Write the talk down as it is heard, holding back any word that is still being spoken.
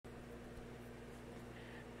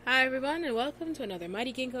Hi everyone and welcome to another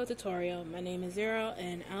Mighty Ginkgo tutorial. My name is Zero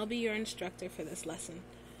and I'll be your instructor for this lesson.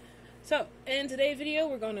 So, in today's video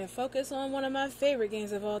we're going to focus on one of my favorite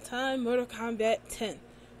games of all time, Mortal Kombat 10,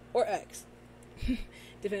 or X,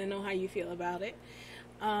 depending on how you feel about it.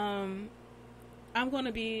 I'm going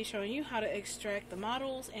to be showing you how to extract the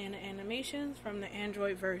models and the animations from the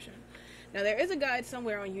Android version. Now there is a guide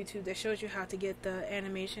somewhere on YouTube that shows you how to get the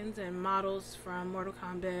animations and models from Mortal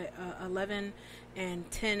Kombat 11 and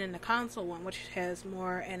 10 in the console one, which has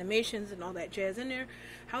more animations and all that jazz in there.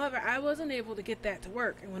 However, I wasn't able to get that to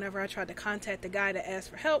work, and whenever I tried to contact the guy to ask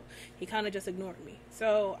for help, he kind of just ignored me.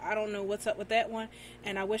 So I don't know what's up with that one,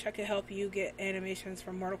 and I wish I could help you get animations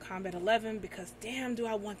from Mortal Kombat 11 because damn do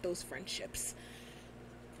I want those friendships.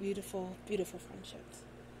 Beautiful, beautiful friendships.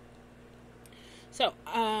 So,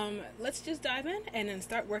 let's just dive in and then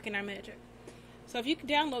start working our magic. So if you can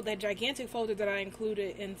download that gigantic folder that I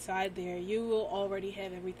included inside there, you will already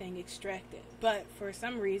have everything extracted. But for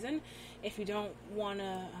some reason, if you don't want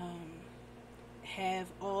to have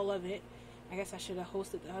all of it, I guess I should have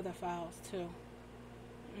hosted the other files too.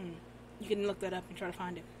 You can look that up and try to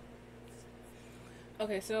find it.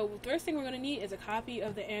 Okay, so the first thing we're going to need is a copy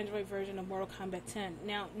of the Android version of Mortal Kombat 10.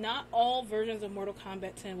 Now, not all versions of Mortal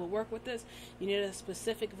Kombat 10 will work with this. You need a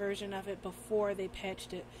specific version of it before they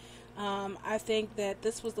patched it. I think that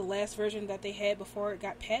this was the last version that they had before it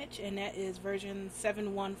got patched, and that is version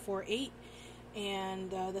 7148. And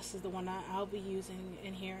this is the one I'll be using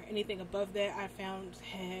in here. Anything above that I found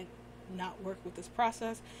had not worked with this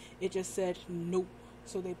process. It just said nope,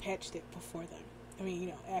 so they patched it before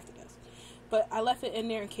then. After this. But I left it in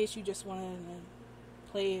there in case you just wanted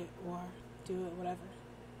to play it or do it, whatever.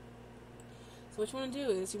 So what you want to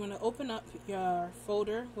do is you want to open up your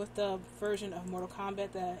folder with the version of Mortal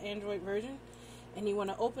Kombat, the Android version. And you want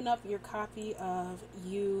to open up your copy of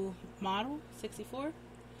U Model 64,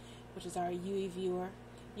 which is our UE viewer.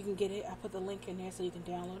 You can get it. I put the link in there so you can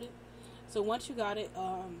download it. So once you got it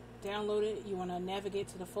downloaded, you want to navigate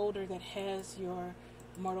to the folder that has your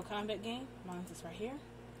Mortal Kombat game. Mine's is right here.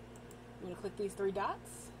 You want to click these three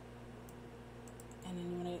dots, and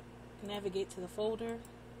then you want to navigate to the folder,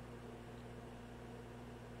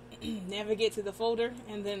 navigate to the folder,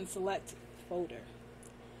 and then select folder.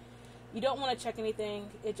 You don't want to check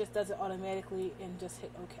anything, it just does it automatically, and just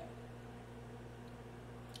hit OK.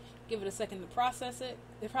 Give it a second to process it.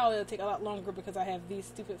 It probably will take a lot longer because I have these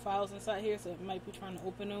stupid files inside here, so it might be trying to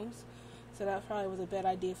open those. So that probably was a bad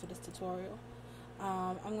idea for this tutorial.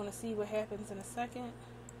 I'm going to see what happens in a second.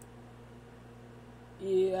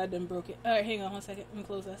 Yeah, I done broke it. Alright, hang on 1 second. Let me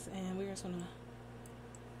close this, and we're just gonna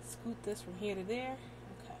scoot this from here to there.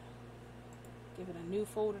 Okay. Give it a new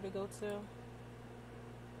folder to go to.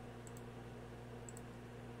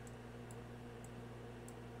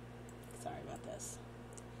 Sorry about this.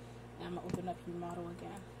 Now I'm gonna open up your model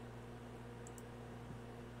again.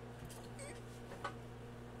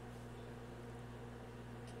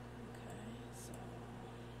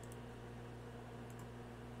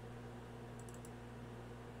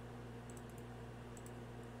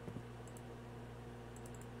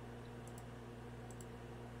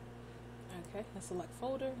 Okay, let's select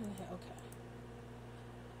folder and hit OK.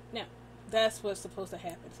 Now, that's what's supposed to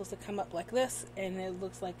happen. It's supposed to come up like this, and it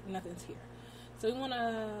looks like nothing's here. So we want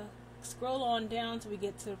to scroll on down till we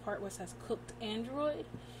get to the part where it says Cooked Android.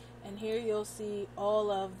 And here you'll see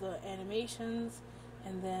all of the animations,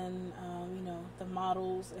 and then, the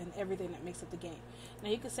models and everything that makes up the game. Now,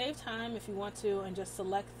 you can save time if you want to and just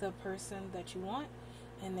select the person that you want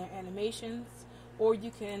and their animations. Or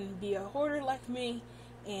you can be a hoarder like me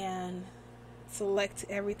and select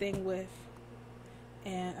everything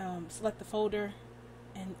select the folder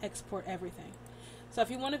and export everything. So if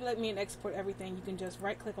you want to let me export everything, you can just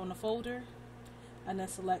right click on the folder and then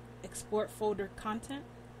select export folder content,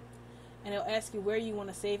 and it'll ask you where you want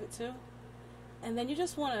to save it to, and then you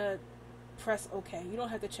just want to press OK. You don't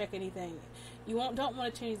have to check anything. You don't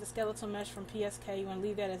want to change the skeletal mesh from PSK. You want to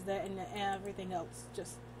leave that as that, and then everything else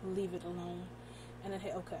just leave it alone, and then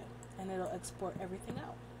hit OK, and it'll export everything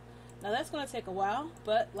out. Now that's going to take a while,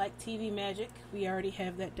 but like TV magic, we already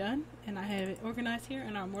have that done, and I have it organized here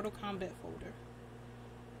in our Mortal Kombat folder.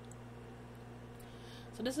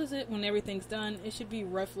 So this is it when everything's done. It should be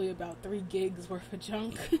roughly about 3 gigs worth of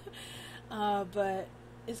junk, but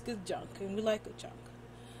it's good junk, and we like good junk.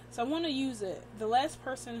 So I want to use it. The last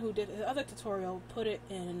person who did the other tutorial put it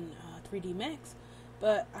in 3D Max,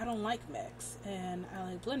 but I don't like Max, and I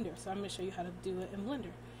like Blender, so I'm going to show you how to do it in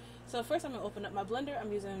Blender. So first I'm going to open up my Blender.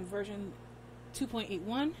 I'm using version 2.81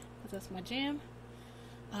 because that's my jam.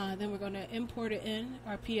 Then we're going to import it in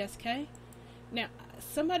our PSK. Now,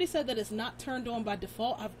 somebody said that it's not turned on by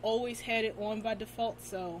default. I've always had it on by default,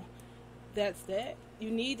 so that's that. You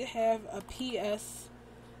need to have a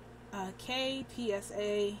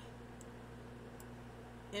PSA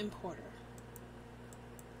importer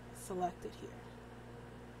selected here.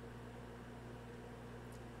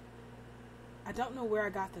 I don't know where I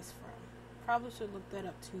got this from. Probably should look that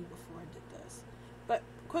up too before I did this. But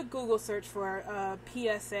quick Google search for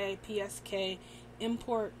PSA, PSK,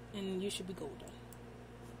 import, and you should be golden.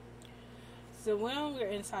 So when we're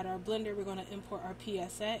inside our blender, we're going to import our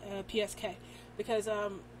PSK, because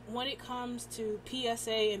when it comes to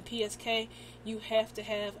PSA and PSK, you have to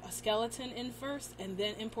have a skeleton in first and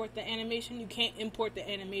then import the animation. You can't import the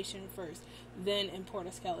animation first, then import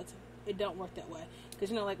a skeleton. It don't work that way. Because,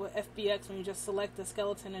 you know, like with FBX, when you just select the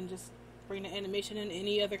skeleton and just bring the animation in,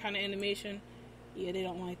 any other kind of animation, yeah, they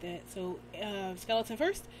don't like that. So skeleton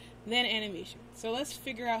first, then animation. So let's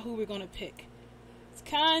figure out who we're going to pick. It's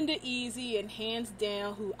kind of easy, and hands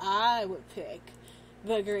down who I would pick.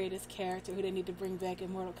 The greatest character who they need to bring back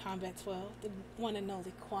in Mortal Kombat 12. The one and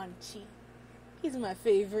only Quan Chi. He's my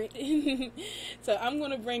favorite. So I'm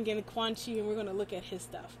going to bring in Quan Chi, and we're going to look at his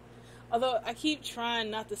stuff. Although I keep trying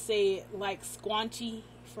not to say it like Squanchy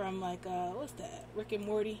from like, what's that? Rick and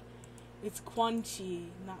Morty. It's Quan Chi,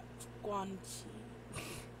 not Squanchy.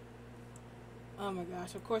 Oh my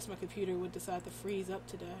gosh, of course my computer would decide to freeze up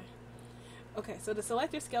today. Okay, so to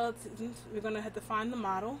select your skeletons, we're going to have to find the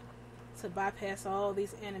model to bypass all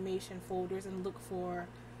these animation folders and look for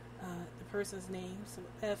the person's name. So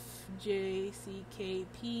FJCKP, I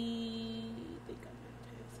think I'm going to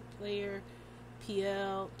pass the player,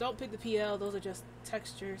 PL. Don't pick the PL, those are just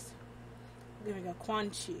textures. Then we got Quan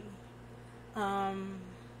Chi.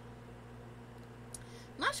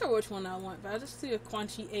 Not sure which one I want, but I just see if Quan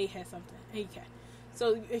Chi A has something. Okay.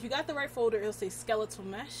 So if you got the right folder, it'll say skeletal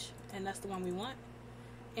mesh, and that's the one we want.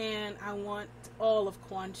 And I want all of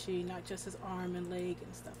Quan Chi, not just his arm and leg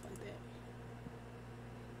and stuff like that.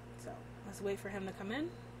 So let's wait for him to come in.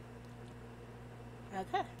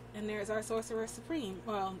 Okay. And there's our Sorcerer Supreme.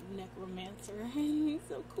 Well, Necromancer. He's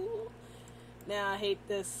so cool. Now I hate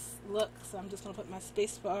this look, so I'm just going to put my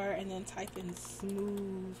space bar and then type in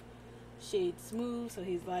smooth. Shade smooth, so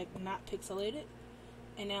he's like not pixelated.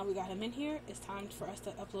 And now we got him in here. It's time for us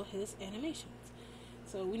to upload his animations.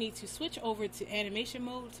 So we need to switch over to animation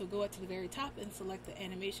mode. So go up to the very top and select the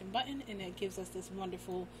animation button, and that gives us this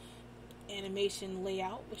wonderful animation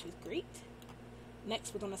layout, which is great.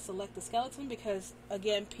 Next, we're going to select the skeleton, because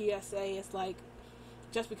again, PSA is like,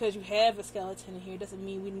 just because you have a skeleton in here doesn't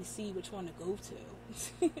mean we need to see which one to go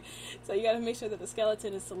to. So you got to make sure that the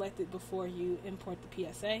skeleton is selected before you import the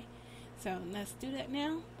PSA. So let's do that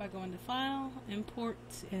now by going to File, Import,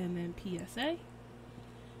 and then PSA.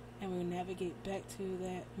 And we'll navigate back to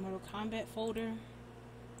that Mortal Kombat folder.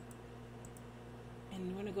 And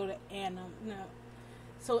we're going to go to Anim. No.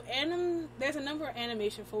 So Anim, there's a number of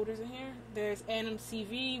animation folders in here. There's Anim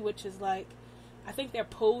CV, which is like, I think they're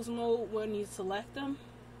pose mode when you select them.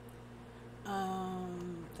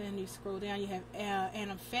 Then you scroll down, you have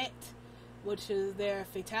Anim Fat, which is their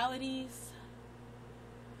fatalities.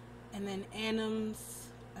 And then Anims,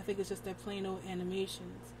 I think it's just their plain old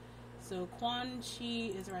animations. So Quan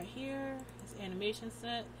Chi is right here, his animation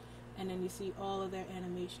set, and then you see all of their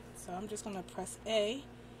animations. So I'm just going to press A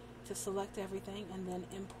to select everything and then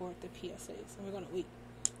import the PSAs. And we're going to wait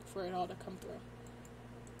for it all to come through.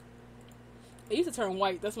 It used to turn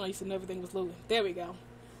white. That's when I used to know everything was loading. There we go.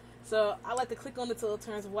 So I like to click on it till it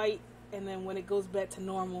turns white, and then when it goes back to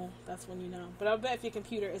normal, that's when you know. But I bet if your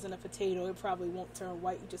computer isn't a potato, it probably won't turn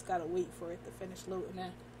white. You just gotta wait for it to finish loading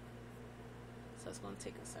that. So it's gonna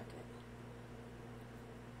take a second.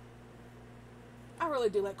 I really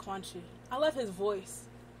do like Quan Chi. I love his voice.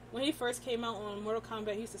 When he first came out on Mortal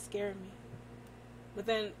Kombat, he used to scare me. But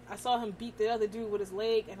then I saw him beat the other dude with his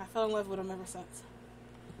leg, and I fell in love with him ever since.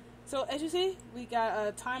 So as you see, we got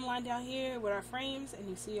a timeline down here with our frames, and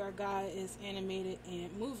you see our guy is animated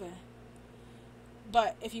and moving.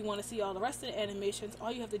 But if you want to see all the rest of the animations,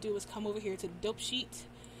 all you have to do is come over here to Dope Sheet,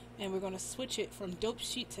 and we're going to switch it from Dope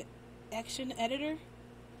Sheet to Action Editor.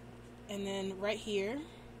 And then right here,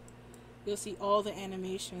 you'll see all the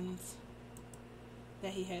animations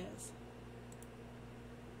that he has.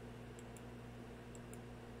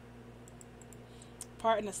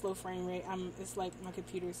 Pardon the slow frame rate. It's like my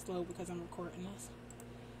computer is slow because I'm recording this.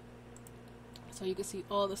 So you can see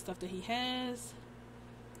all the stuff that he has.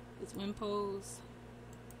 His wind pose.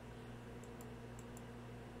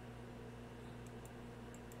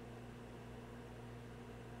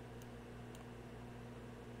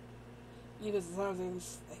 He just like,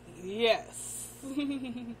 yes.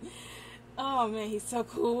 Oh man, he's so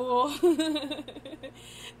cool.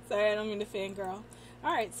 Sorry, I don't mean to fangirl.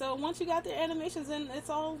 Alright, so once you got the animations in, it's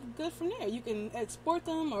all good from there. You can export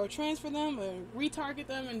them or transfer them or retarget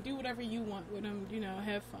them and do whatever you want with them,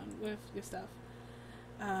 have fun with your stuff.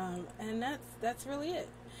 And that's really it.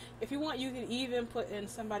 If you want, you can even put in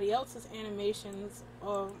somebody else's animations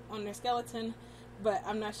on their skeleton, but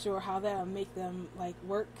I'm not sure how that'll make them like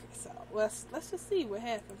work. So let's just see what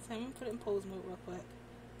happens. I'm gonna put it in pose mode real quick.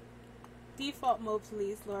 Default mode,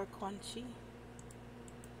 please, Lord Quan Chi.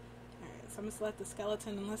 Alright, so I'm gonna select the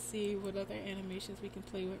skeleton and let's see what other animations we can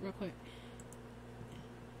play with real quick.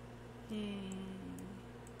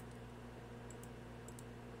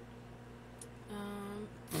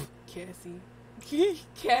 Cassie.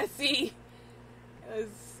 Cassie!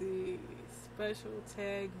 Let's see. Special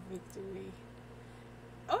tag victory.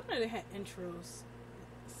 Oh no, they had intros.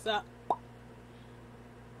 Sup?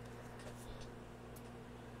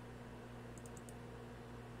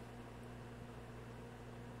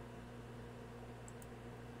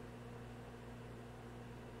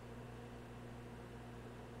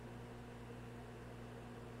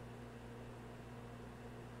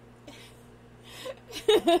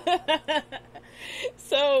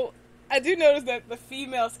 So I do notice that the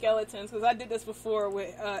female skeletons, because I did this before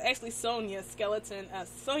with actually Sonya's skeleton,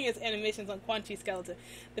 Sonya's animations on Quan Chi skeleton.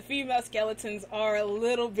 The female skeletons are a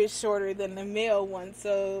little bit shorter than the male ones,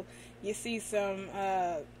 so you see some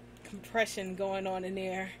compression going on in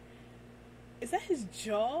there. Is that his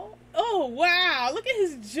jaw? Oh wow! Look at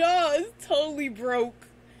his jaw; it's totally broke.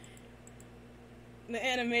 The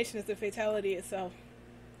animation is the fatality itself.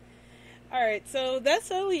 Alright, so that's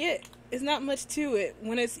really it. It's not much to it.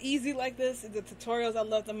 When it's easy like this, the tutorials I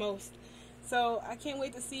love the most. So I can't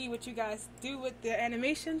wait to see what you guys do with the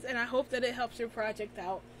animations, and I hope that it helps your project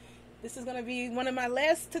out. This is going to be one of my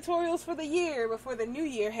last tutorials for the year before the new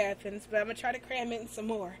year happens, but I'm going to try to cram in some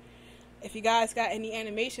more. If you guys got any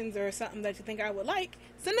animations or something that you think I would like,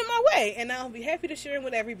 send them my way, and I'll be happy to share them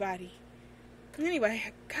with everybody. Anyway,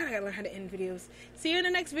 God, I gotta learn how to end videos. See you in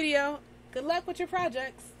the next video. Good luck with your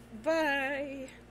projects. Bye.